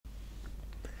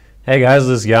Hey guys,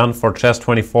 this is Jan for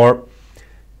Chess24,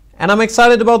 and I'm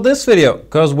excited about this video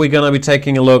because we're gonna be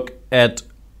taking a look at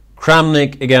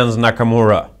Kramnik against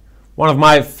Nakamura. One of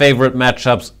my favorite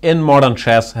matchups in modern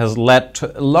chess, has led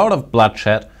to a lot of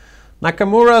bloodshed.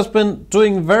 Nakamura has been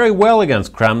doing very well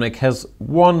against Kramnik, has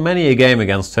won many a game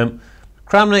against him.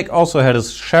 Kramnik also had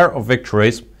his share of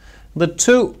victories. The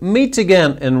two meet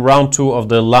again in round 2 of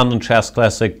the London Chess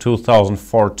Classic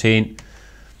 2014.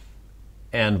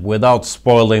 And without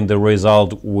spoiling the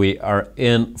result, we are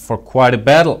in for quite a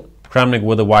battle. Kramnik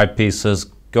with the white pieces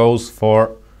goes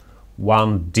for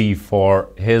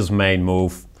 1d4, his main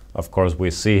move. Of course,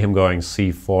 we see him going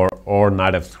c4 or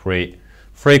knight f3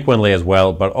 frequently as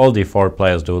well, but all d4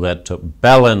 players do that to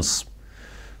balance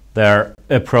their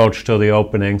approach to the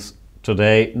openings.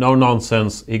 Today, no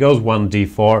nonsense, he goes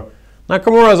 1d4.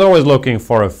 Nakamura is always looking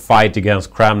for a fight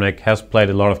against Kramnik, has played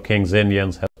a lot of King's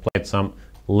Indians, has played some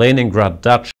Leningrad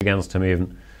Dutch against him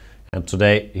even, and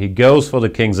today he goes for the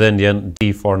King's Indian,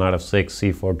 d4, knight f6,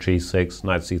 c4, g6,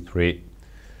 knight c3,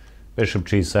 bishop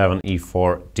g7,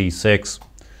 e4, d6.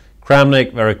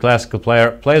 Kramnik, very classical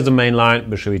player, plays the main line,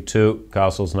 bishop e2,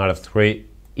 castles, knight f3,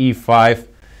 e5.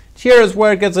 Here is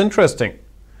where it gets interesting.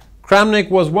 Kramnik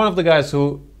was one of the guys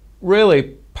who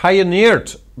really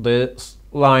pioneered this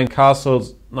line,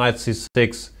 castles, knight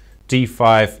c6,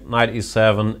 d5, knight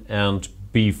e7 and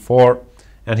b4.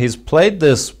 And he's played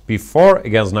this before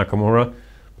against Nakamura,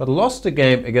 but lost the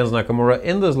game against Nakamura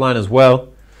in this line as well.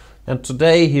 And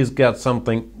today he's got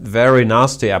something very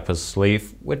nasty up his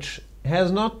sleeve, which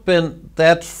has not been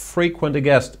that frequent a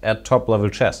guest at top-level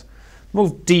chess.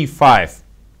 Move d5.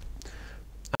 I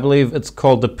believe it's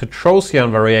called the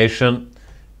Petrosian variation.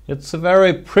 It's a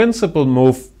very principled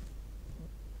move.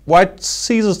 White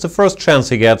seizes the first chance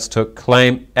he gets to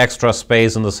claim extra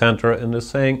space in the center and is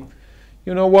saying,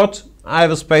 you know what? I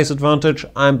have a space advantage,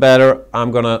 I'm better,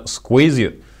 I'm gonna squeeze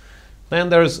you. Then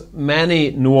there's many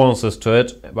nuances to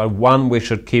it, but one we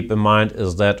should keep in mind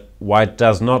is that White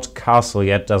does not castle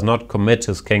yet, does not commit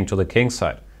his king to the king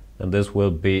side. And this will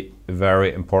be a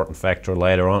very important factor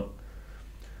later on.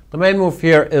 The main move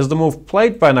here is the move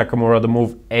played by Nakamura, the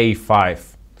move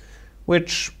a5,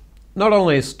 which not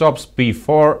only stops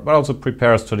b4, but also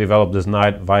prepares to develop this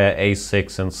knight via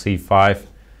a6 and c5.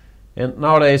 And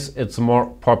nowadays it's a more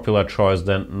popular choice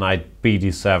than knight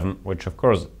bd7, which of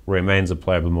course remains a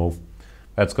playable move.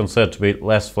 But it's considered to be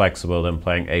less flexible than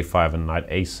playing a5 and knight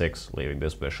a6, leaving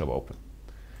this bishop open.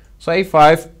 So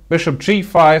a5, bishop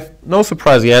g5, no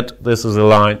surprise yet, this is a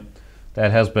line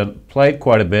that has been played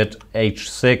quite a bit.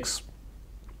 h6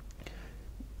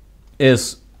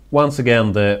 is once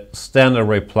again the standard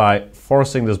reply,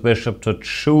 forcing this bishop to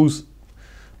choose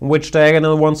which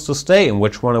diagonal it wants to stay and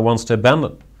which one it wants to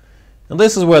abandon. And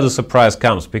this is where the surprise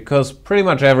comes, because pretty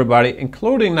much everybody,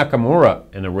 including Nakamura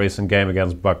in a recent game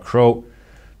against Bakro,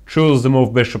 chooses the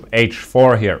move bishop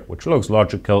h4 here, which looks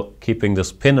logical, keeping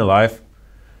this pin alive.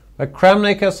 But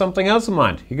Kramnik has something else in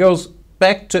mind. He goes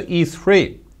back to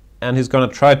e3, and he's going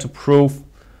to try to prove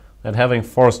that having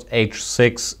forced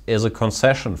h6 is a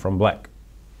concession from black.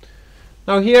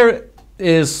 Now here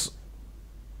is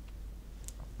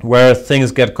where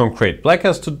things get concrete. Black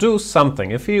has to do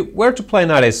something. If he were to play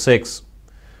knight a6,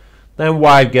 then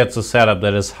White gets a setup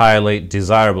that is highly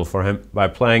desirable for him by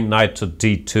playing knight to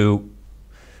d2,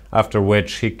 after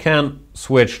which he can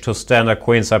switch to standard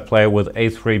queenside play with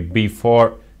a3,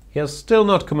 b4. He has still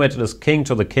not committed his king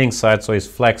to the king side, so he's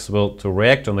flexible to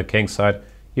react on the king side,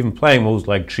 even playing moves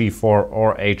like g4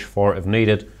 or h4 if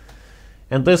needed.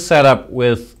 And this setup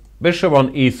with bishop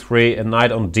on e3 and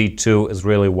knight on d2 is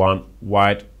really one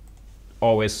White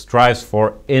always strives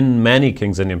for in many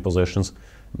King's Indian positions.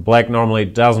 Black normally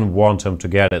doesn't want him to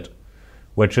get it,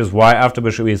 which is why after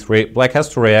bishop e3, Black has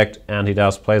to react, and he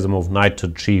does play the move knight to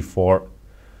g4,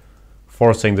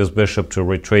 forcing this bishop to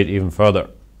retreat even further.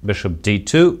 Bishop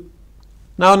d2.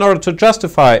 Now in order to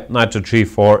justify knight to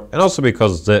g4, and also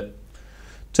because it's the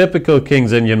typical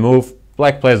King's Indian move,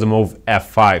 Black plays the move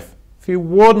f5. If he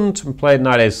wouldn't play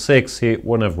knight a6, he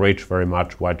wouldn't have reached very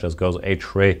much. White just goes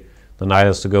h3. The knight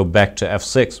has to go back to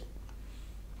f6.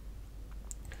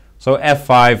 So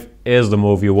f5 is the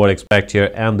move you would expect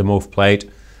here, and the move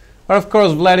played. But of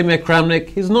course Vladimir Kramnik,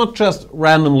 he's not just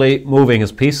randomly moving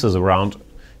his pieces around.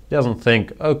 He doesn't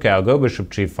think, okay, I'll go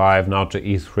bishop g5, now to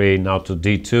e3, now to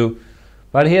d2.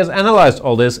 But he has analyzed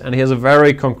all this, and he has a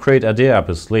very concrete idea up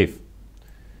his sleeve.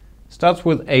 Starts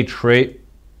with h3,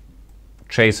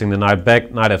 chasing the knight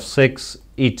back, knight f6,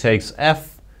 e takes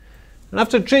f. And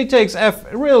after g takes f,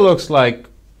 it really looks like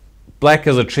Black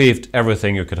has achieved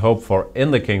everything you could hope for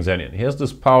in the King's Indian. He has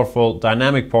this powerful,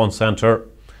 dynamic pawn center,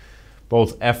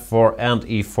 Both f4 and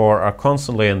e4 are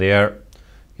constantly in the air.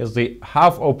 He has the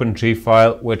half-open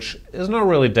g-file, which is not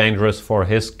really dangerous for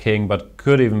his king, but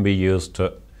could even be used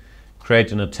to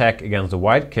create an attack against the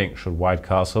white king should white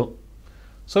castle.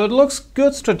 So it looks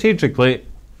good strategically,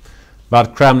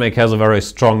 but Kramnik has a very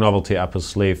strong novelty up his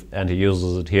sleeve, and he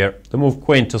uses it here. The move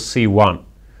queen to c1.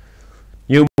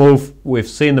 New move, we've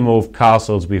seen the move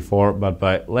castles before, but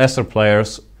by lesser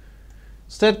players.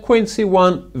 Instead, queen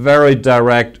c1, very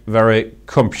direct, very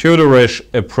computerish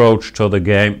approach to the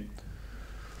game.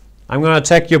 I'm going to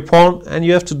attack your pawn, and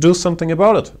you have to do something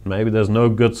about it. Maybe there's no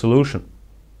good solution.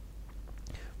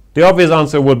 The obvious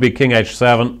answer would be king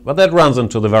h7, but that runs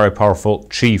into the very powerful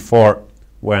g4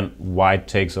 when white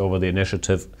takes over the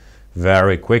initiative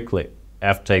very quickly.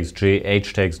 F takes g,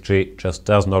 h takes g, just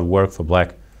does not work for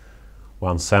black.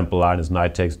 One sample line is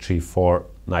knight takes g4,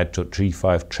 knight to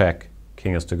g5 check.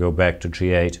 King has to go back to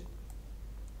g8.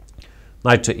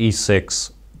 Knight to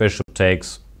e6, bishop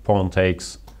takes, pawn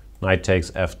takes, knight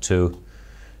takes f2,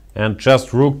 and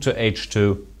just rook to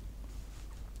h2.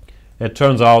 It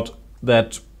turns out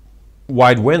that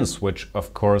white wins, which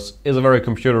of course is a very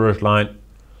computerish line,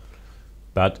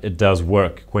 but it does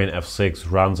work. Queen f6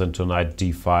 runs into knight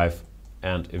d5,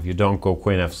 and if you don't go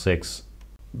queen f6,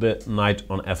 the knight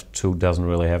on f2 doesn't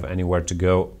really have anywhere to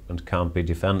go and can't be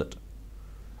defended.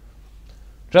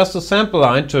 Just a sample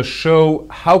line to show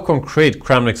how concrete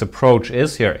Kramnik's approach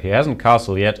is here. He hasn't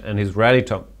castled yet, and he's ready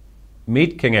to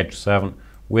meet king h7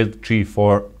 with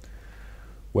g4,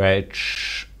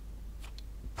 which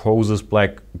poses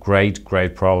black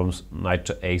great problems. Knight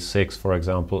to a6, for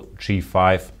example.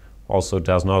 g5 also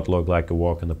does not look like a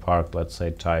walk in the park. Let's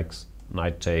say takes,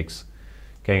 knight takes,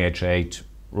 king h8,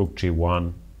 rook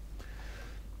g1.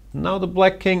 Now the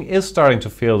black king is starting to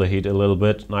feel the heat a little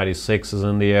bit. Knight e6 is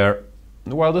in the air.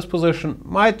 While this position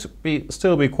might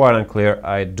still be quite unclear,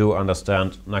 I do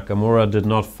understand Nakamura did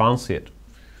not fancy it.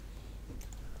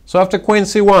 So after queen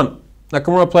c1,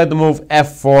 Nakamura played the move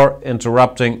f4,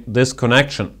 interrupting this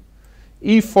connection.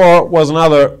 e4 was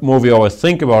another move you always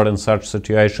think about in such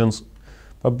situations,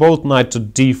 but both knight to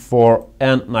d4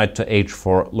 and knight to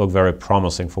h4 look very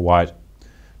promising for white.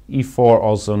 e4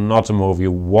 also not a move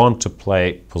you want to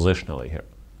play positionally here.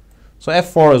 So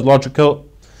f4 is logical,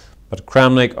 but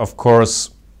Kramnik, of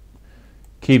course,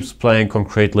 keeps playing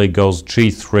concretely, goes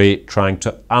g3, trying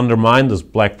to undermine this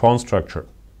black pawn structure.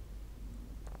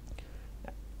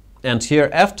 And here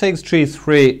f takes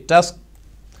g3 does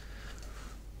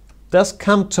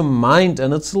come to mind,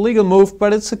 and it's a legal move,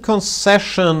 but it's a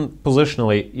concession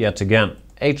positionally yet again.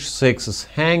 h6 is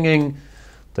hanging,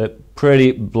 the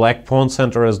pretty black pawn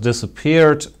center has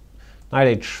disappeared.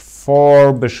 Knight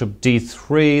h4, bishop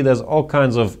d3, there's all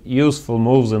kinds of useful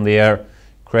moves in the air,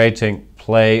 creating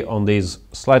play on these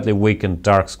slightly weakened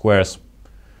dark squares.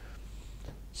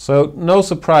 So no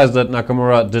surprise that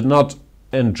Nakamura did not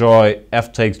enjoy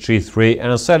f takes g3,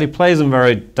 and instead he plays in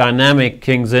very dynamic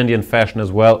King's Indian fashion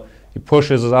as well. He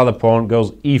pushes his other pawn,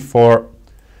 goes e4,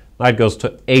 knight goes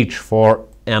to h4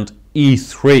 and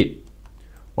e3.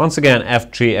 Once again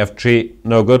fg, fg,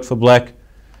 no good for black.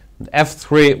 And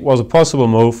f3 was a possible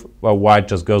move, where white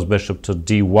just goes bishop to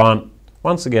d1.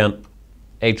 Once again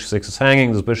h6 is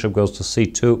hanging, this bishop goes to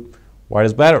c2, white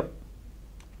is better.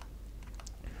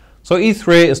 So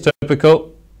e3 is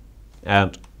typical,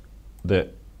 and the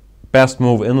best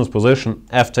move in this position,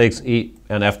 f takes e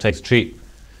and f takes g.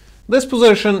 This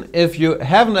position, if you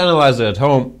haven't analyzed it at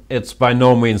home, it's by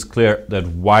no means clear that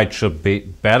white should be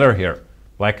better here.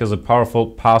 Black is a powerful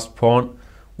passed pawn,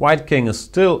 white king is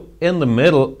still in the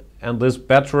middle, and this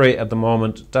battery at the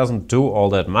moment doesn't do all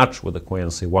that much with the queen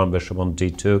c1, bishop on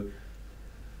d2.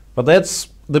 But that's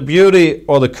the beauty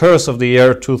or the curse of the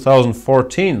year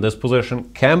 2014. This position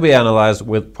can be analyzed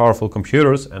with powerful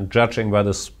computers, and judging by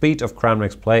the speed of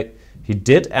Kramnik's play, he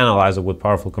did analyze it with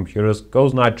powerful computers.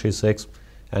 Goes knight g6,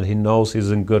 and he knows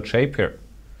he's in good shape here.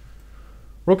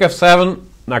 Rook f7,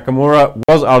 Nakamura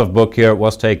was out of book here,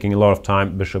 was taking a lot of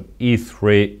time. Bishop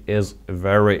e3 is a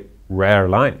very rare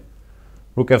line.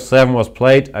 Rook f7 was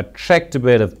played. I checked a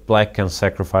bit if black can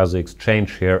sacrifice the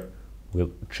exchange here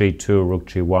with g2, rook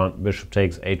g1, bishop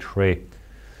takes h3.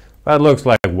 But it looks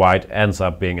like white ends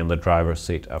up being in the driver's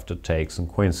seat after takes and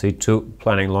queen c2,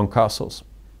 planning long castles.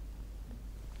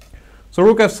 So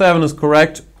rook f7 is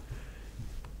correct.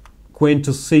 Queen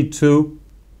to c2.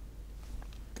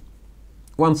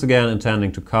 Once again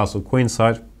intending to castle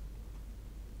queenside.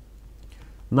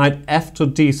 Knight f to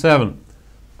d7.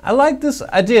 I like this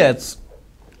idea. It's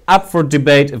up for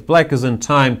debate if black is in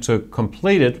time to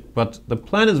complete it, but the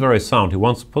plan is very sound. He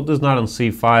wants to put this knight on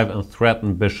c5 and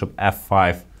threaten bishop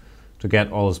f5 to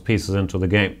get all his pieces into the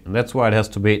game. And that's why it has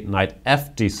to be knight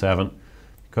f d7,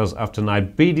 because after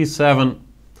knight b d7,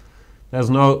 there's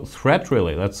no threat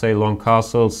really. Let's say long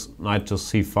castles, knight to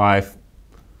c5,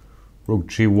 rook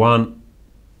g1.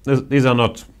 These are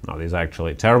not, no, these are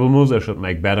actually terrible moves. I should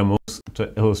make better moves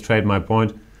to illustrate my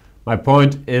point. My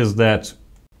point is that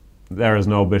there is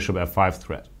no bishop f5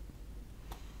 threat.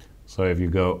 So if you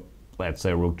go, let's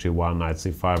say rook g1, knight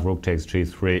c5, rook takes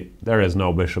g3, there is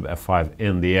no bishop f5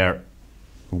 in the air.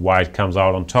 White comes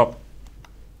out on top.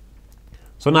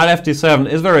 So knight f d7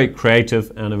 is very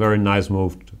creative and a very nice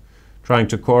move, trying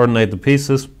to coordinate the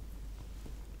pieces.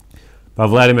 But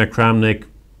Vladimir Kramnik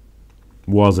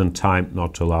was in time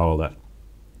not to allow all that.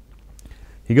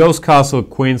 He goes castle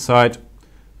queenside.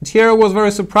 And here I was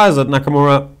very surprised that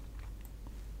Nakamura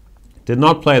did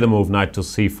not play the move knight to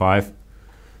c5.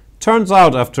 Turns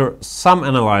out, after some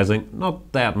analyzing,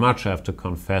 not that much I have to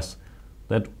confess,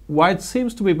 that white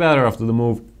seems to be better after the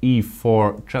move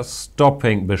e4, just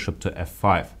stopping bishop to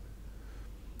f5.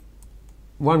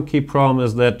 One key problem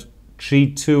is that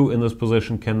g2 in this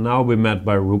position can now be met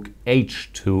by rook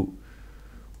h2,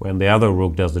 when the other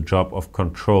rook does the job of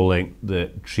controlling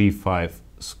the g5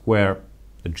 square,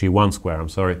 the g1 square, I'm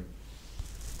sorry.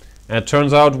 And it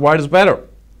turns out white is better.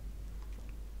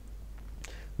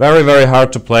 Very, very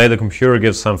hard to play. The computer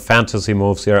gives some fantasy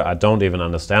moves here. I don't even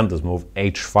understand this move.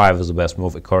 h5 is the best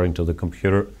move according to the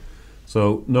computer.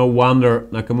 So no wonder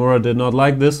Nakamura did not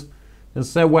like this.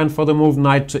 Instead went for the move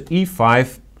knight to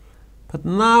e5. But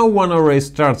now one already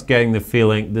starts getting the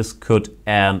feeling this could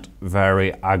end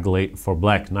very ugly for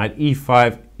black. Knight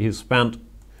e5, he spent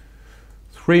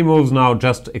 3 moves now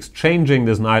just exchanging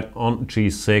this knight on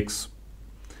g6.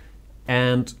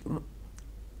 And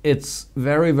it's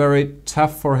very, very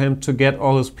tough for him to get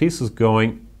all his pieces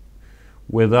going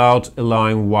without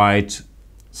allowing white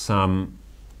some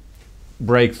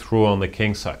breakthrough on the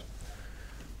king side.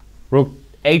 Rook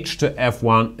h to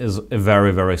f1 is a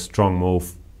very, very strong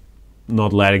move,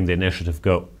 not letting the initiative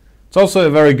go. It's also a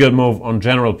very good move on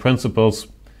general principles,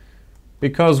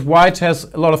 because white has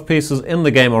a lot of pieces in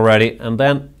the game already, and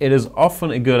then it is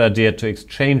often a good idea to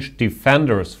exchange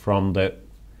defenders from the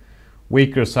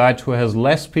weaker side who has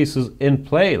less pieces in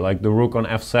play, like the rook on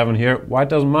f7 here. White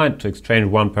doesn't mind to exchange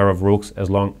one pair of rooks as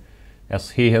long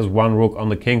as he has one rook on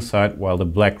the king side, while the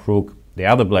black rook, the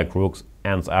other black rooks,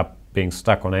 ends up being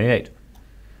stuck on a8.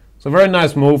 It's a very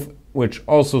nice move, which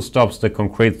also stops the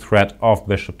concrete threat of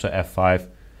bishop to f5.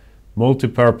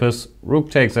 Multi-purpose, rook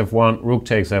takes f1, rook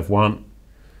takes f1,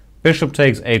 bishop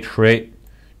takes h3,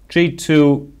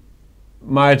 g2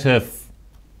 might have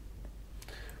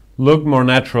looked more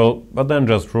natural, but then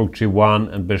just rook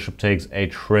g1 and bishop takes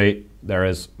h3. There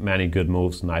is many good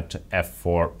moves, knight to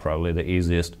f4, probably the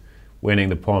easiest, winning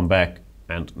the pawn back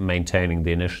and maintaining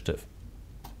the initiative.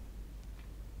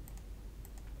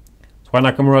 That's why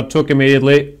Nakamura took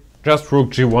immediately, just rook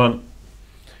g1.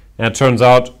 And it turns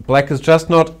out black is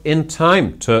just not in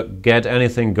time to get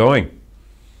anything going.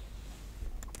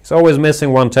 He's always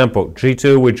missing one tempo.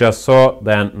 g2 we just saw,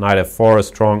 then knight f4 is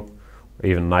strong.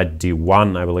 Even knight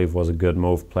d1, I believe, was a good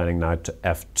move, planning knight to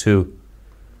f2.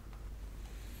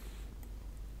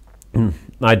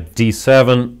 Knight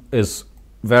d7 is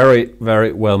very,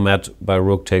 very well met by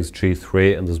rook takes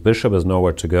g3, and this bishop is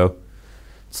nowhere to go.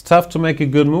 It's tough to make a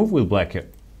good move with black here.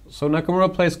 So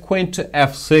Nakamura plays queen to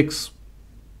f6.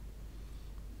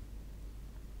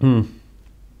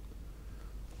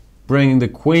 Bringing the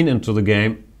queen into the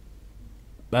game.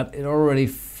 But it already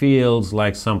feels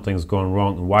like something's gone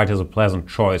wrong, and white has a pleasant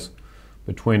choice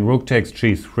between rook takes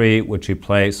g3, which he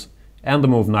plays, and the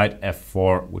move knight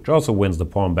f4, which also wins the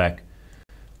pawn back.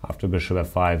 After bishop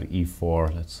f5,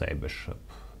 e4, let's say bishop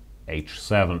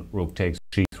h7, rook takes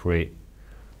g3,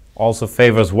 also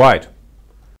favors white.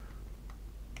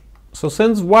 So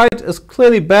since white is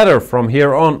clearly better from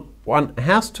here on, one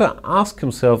has to ask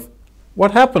himself,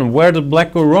 what happened? Where did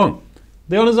black go wrong?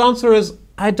 The honest answer is,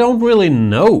 I don't really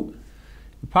know.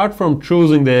 Apart from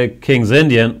choosing the King's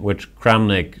Indian, which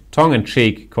Kramnik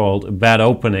tongue-in-cheek called a bad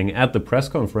opening at the press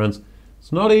conference,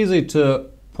 it's not easy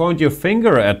to point your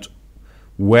finger at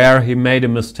where he made a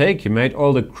mistake. He made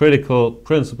all the critical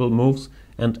principled moves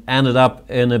and ended up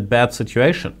in a bad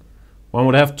situation. One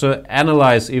would have to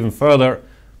analyze even further,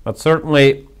 but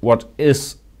certainly what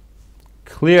is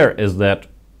clear is that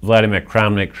Vladimir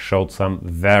Kramnik showed some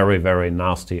very, very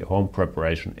nasty home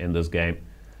preparation in this game.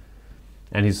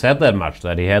 And he said that much,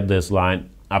 that he had this line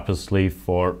up his sleeve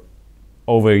for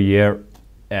over a year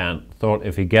and thought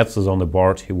if he gets this on the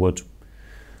board, he would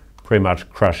pretty much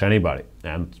crush anybody.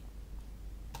 And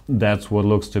that's what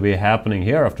looks to be happening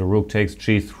here after rook takes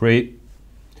g3.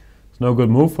 no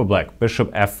good move for black.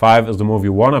 Bishop f5 is the move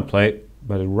you want to play,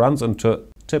 but it runs into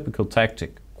typical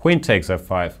tactic. Queen takes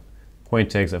f5, queen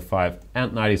takes f5,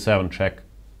 and knight e7 check.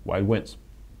 White wins.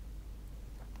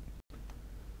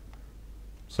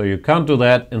 So you can't do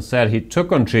that. Instead, he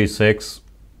took on g6,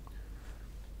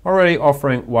 already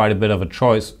offering white a bit of a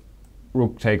choice.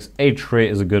 Rook takes h3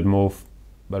 is a good move,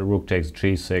 but rook takes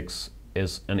g6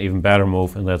 is an even better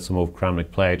move, and that's the move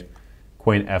Kramnik played.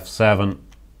 Queen f7,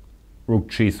 rook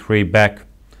g3 back.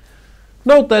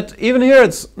 Note that even here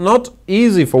it's not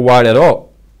easy for white at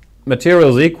all.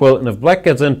 Material is equal, and if black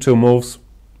gets in two moves,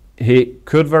 he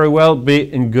could very well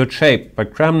be in good shape.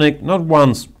 But Kramnik not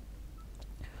once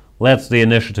lets the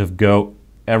initiative go.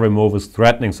 Every move is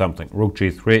threatening something. Rook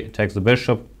g3 attacks the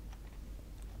bishop.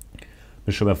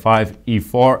 Bishop f5,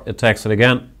 e4 attacks it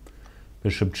again.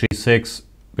 Bishop g6,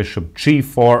 bishop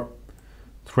g4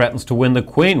 threatens to win the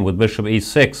queen with bishop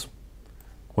e6.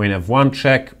 Queen f1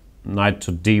 check, knight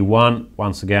to d1.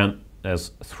 Once again, there's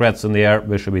threats in the air.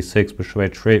 Bishop e6, bishop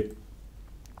h3,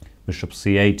 bishop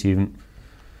c8 even.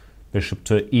 Bishop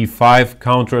to e5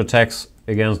 counterattacks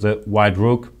against the white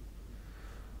rook.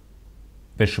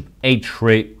 Bishop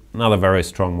h3, another very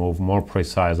strong move, more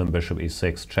precise than bishop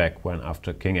e6 check, when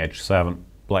after king h7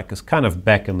 black is kind of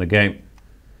back in the game.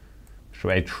 Bishop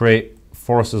h3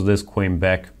 forces this queen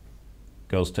back,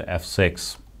 goes to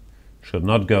f6. Should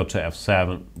not go to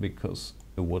f7 because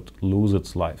it would lose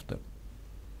its life there.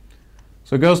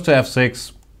 So it goes to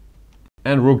f6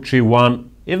 and rook g1.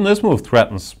 Even this move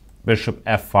threatens. Bishop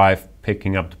f5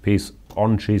 picking up the piece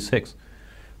on g6.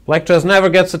 Black just never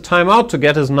gets a timeout to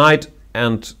get his knight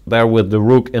and there with the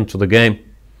rook into the game.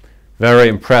 Very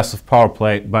impressive power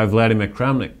play by Vladimir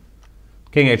Kramnik.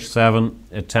 King h7,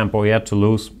 a tempo yet to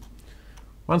lose.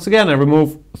 Once again, every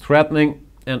move threatening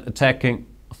and attacking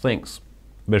things.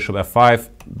 Bishop f5,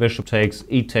 bishop takes,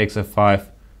 e takes f5.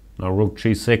 Now rook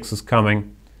g6 is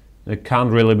coming. It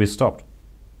can't really be stopped.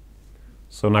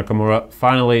 So Nakamura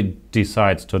finally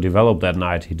decides to develop that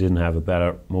knight. He didn't have a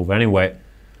better move anyway.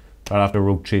 But after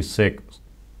rook g6,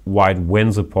 white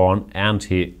wins a pawn and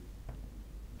he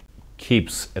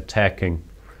keeps attacking.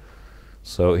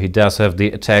 So he does have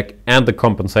the attack and the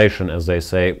compensation, as they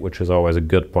say, which is always a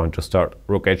good point to start.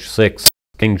 Rook h6,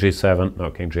 king g7,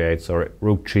 no, king g8, sorry,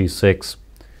 rook g6,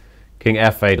 king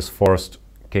f8 is forced,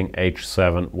 king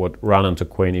h7 would run into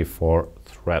queen e4,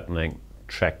 threatening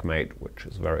checkmate, which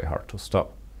is very hard to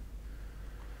stop.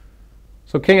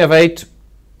 So king f8,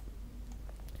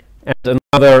 and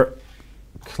another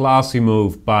classy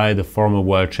move by the former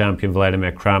world champion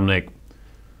Vladimir Kramnik.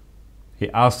 He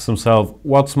asks himself,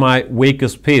 what's my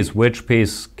weakest piece? Which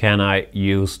piece can I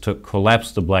use to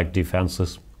collapse the black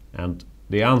defenses? And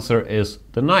the answer is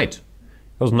the knight.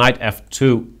 It goes knight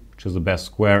f2, which is the best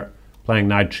square, playing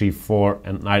knight g4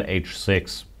 and knight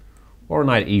h6, or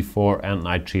knight e4 and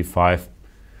knight g5,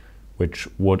 which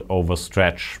would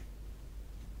overstretch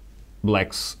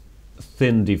black's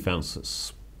thin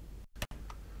defenses.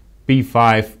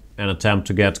 b5, an attempt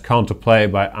to get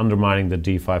counterplay by undermining the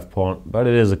d5 pawn, but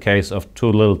it is a case of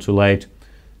too little too late.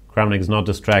 Kramnik is not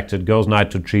distracted, goes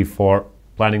knight to g4,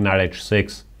 planning knight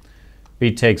h6,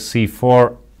 b takes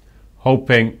c4,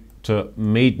 hoping to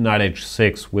meet knight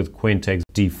h6 with queen takes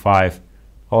d5.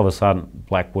 All of a sudden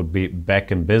black would be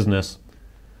back in business,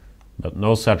 but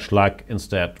no such luck.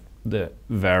 Instead, the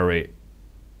very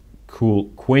cool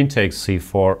queen takes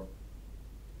c4,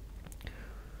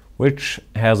 which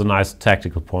has a nice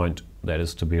tactical point that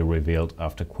is to be revealed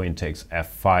after queen takes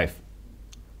f5.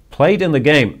 Played in the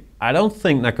game, I don't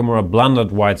think Nakamura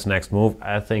blundered white's next move.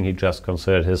 I think he just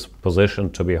considered his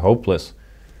position to be hopeless.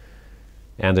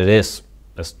 And it is.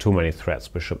 There's too many threats.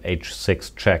 Bishop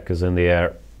h6 check is in the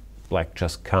air. Black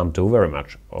just can't do very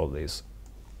much. All these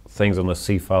things on the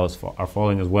c file are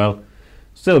falling as well.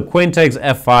 Still, queen takes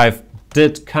f5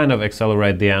 did kind of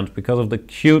accelerate the end because of the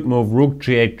cute move rook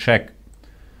g8 check,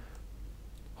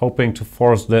 hoping to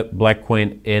force the black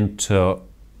queen into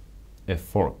a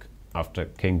fork. After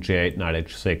king g8, knight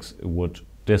h6, it would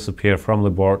disappear from the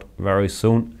board very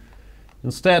soon.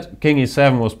 Instead, king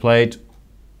e7 was played,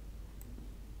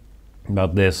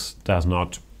 but this does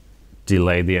not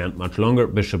delay the end much longer.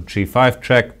 Bishop g5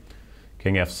 check,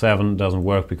 king f7 doesn't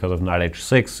work because of knight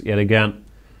h6 yet again.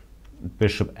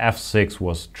 Bishop f6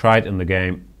 was tried in the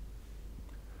game.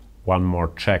 One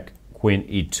more check, queen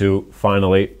e2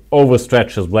 finally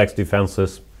overstretches black's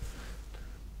defenses.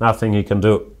 Nothing he can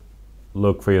do.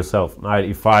 Look for yourself. Knight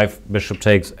e5, bishop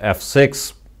takes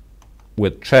f6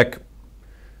 with check.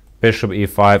 Bishop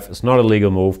e5 is not a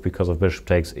legal move because of bishop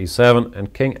takes e7,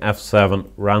 and king f7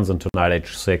 runs into knight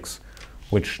h6,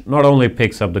 which not only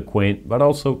picks up the queen but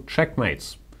also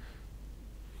checkmates.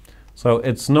 So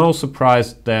it's no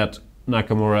surprise that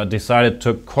Nakamura decided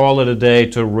to call it a day,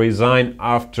 to resign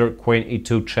after Queen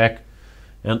E2 check.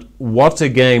 And what a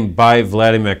game by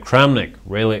Vladimir Kramnik,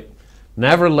 really.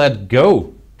 Never let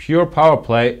go. Pure power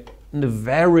play and a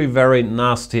very, very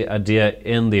nasty idea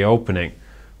in the opening.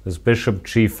 This bishop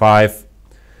g5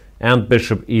 and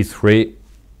bishop e3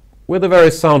 with a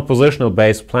very sound positional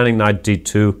base, planning knight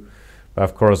d2. But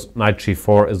of course, knight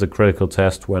g4 is a critical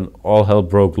test when all hell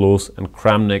broke loose, and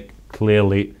Kramnik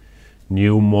clearly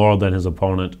knew more than his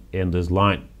opponent in this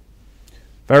line.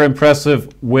 Very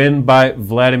impressive win by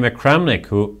Vladimir Kramnik,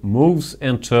 who moves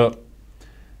into,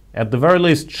 at the very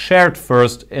least, shared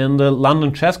first in the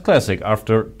London Chess Classic.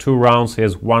 After 2 rounds, he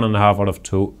has 1.5 out of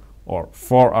 2, or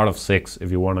 4 out of 6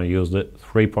 if you want to use the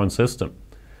 3-point system.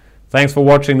 Thanks for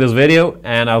watching this video,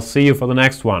 and I'll see you for the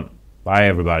next one. Bye,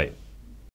 everybody.